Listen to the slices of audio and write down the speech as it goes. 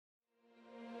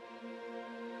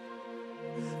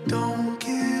don't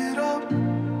get up.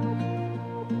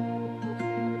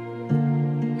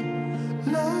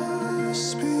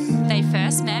 They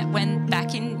first met when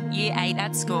back in year 8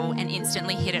 at school and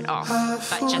instantly hit it off,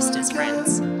 but just as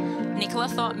friends. Nicola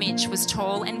thought Mitch was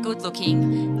tall and good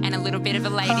looking and a little bit of a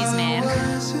ladies' man.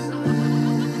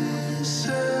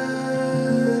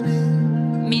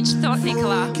 Mitch thought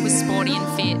Nicola was sporty and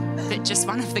fit, but just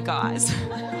one of the guys.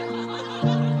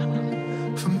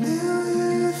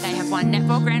 They have won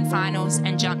netball grand finals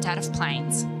and jumped out of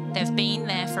planes. They've been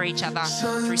there for each other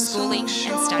through schooling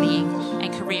and studying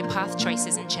and career path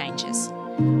choices and changes.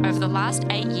 Over the last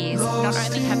 8 years, not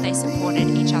only have they supported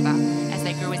each other as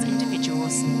they grew as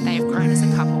individuals, they have grown as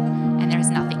a couple, and there is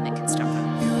nothing that can stop them.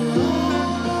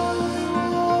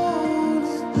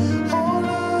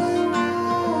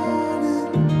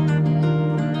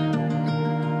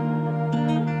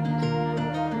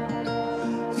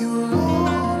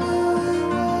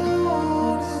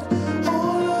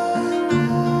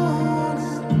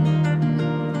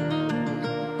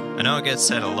 I know it gets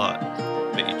said a lot,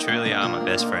 but you truly are my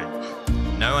best friend.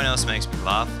 No one else makes me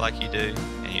laugh like you do,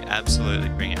 and you absolutely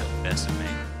bring out the best of me.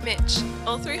 Mitch,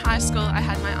 all through high school I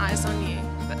had my eyes on you,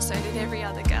 but so did every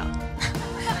other girl.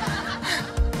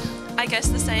 I guess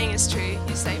the saying is true,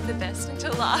 you save the best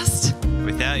until last.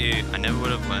 Without you, I never would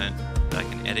have learned that I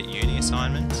can edit uni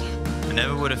assignments. I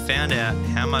never would have found out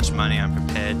how much money I'm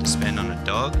prepared to spend on a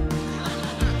dog,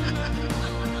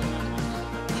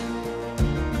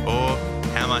 or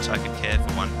how much I could care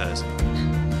for one person.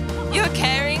 Your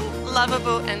caring,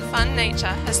 lovable and fun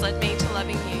nature has led me to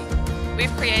loving you.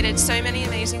 We've created so many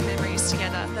amazing memories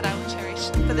together that I will cherish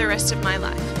for the rest of my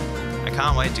life. I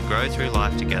can't wait to grow through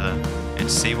life together and to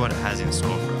see what it has in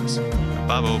store for us.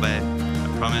 Above all, babe, I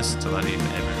promise to love you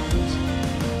forever.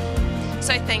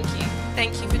 So thank you.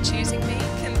 Thank you for choosing me,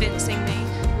 convincing me,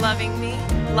 loving me,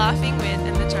 laughing with,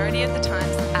 and majority of the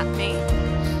times at me.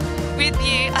 With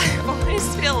you, I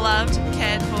always feel loved,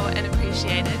 cared for and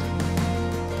appreciated.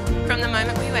 From the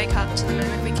moment we wake up to the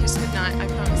moment we kiss goodnight, I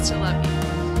promise to love you.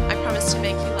 I promise to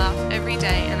make you laugh every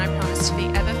day, and I promise to be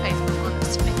ever faithful,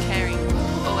 honest and caring,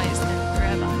 always and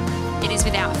forever. It is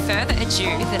without further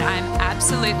ado that I'm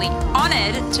absolutely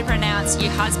honoured to pronounce you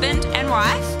husband and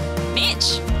wife.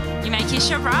 Mitch, you may kiss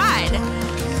your bride.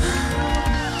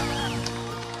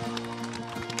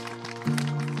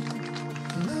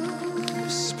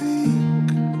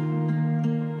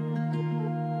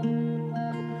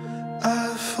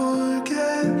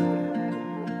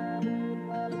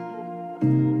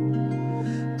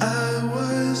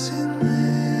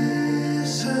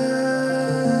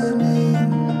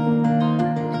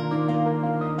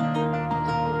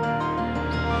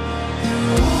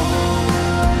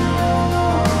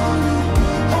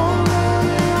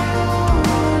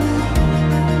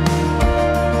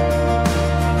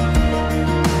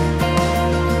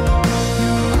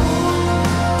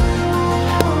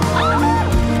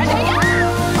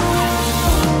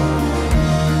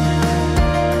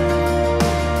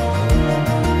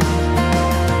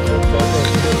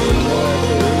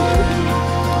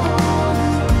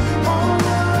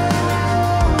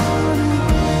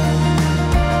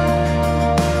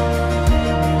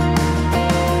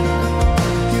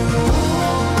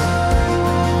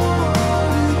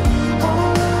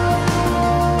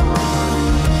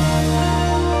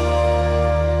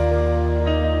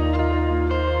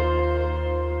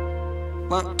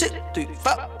 One, two, three,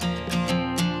 four.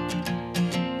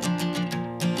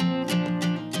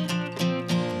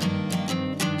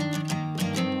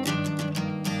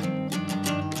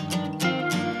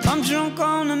 I'm drunk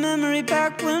on a memory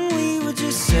back when we were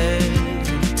just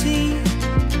 17,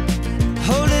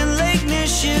 holding Lake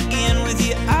Michigan with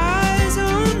your eyes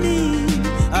on me.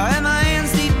 I had my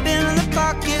hands deep in the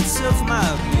pockets of my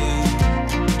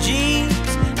blue jeans.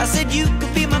 I said you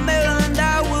could be my Maryland,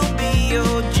 I will be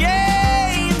your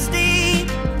James Dean.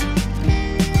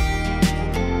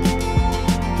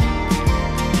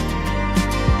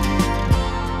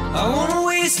 I wanna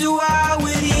waste a while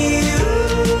with you.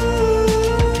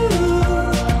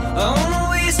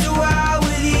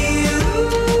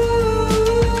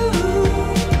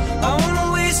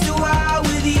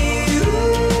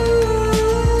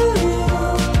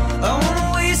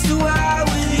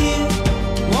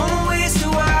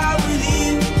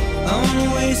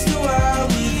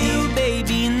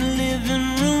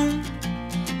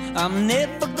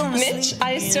 Mitch,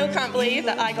 I still can't believe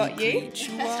that I got you.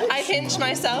 I pinch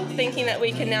myself thinking that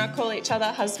we can now call each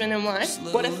other husband and wife.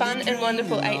 What a fun and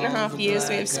wonderful 8.5 years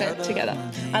we have spent together.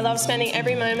 I love spending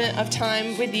every moment of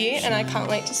time with you, and I can't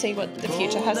wait to see what the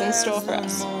future has in store for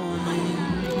us.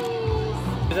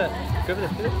 Go over there.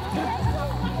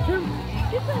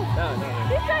 No.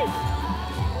 This way.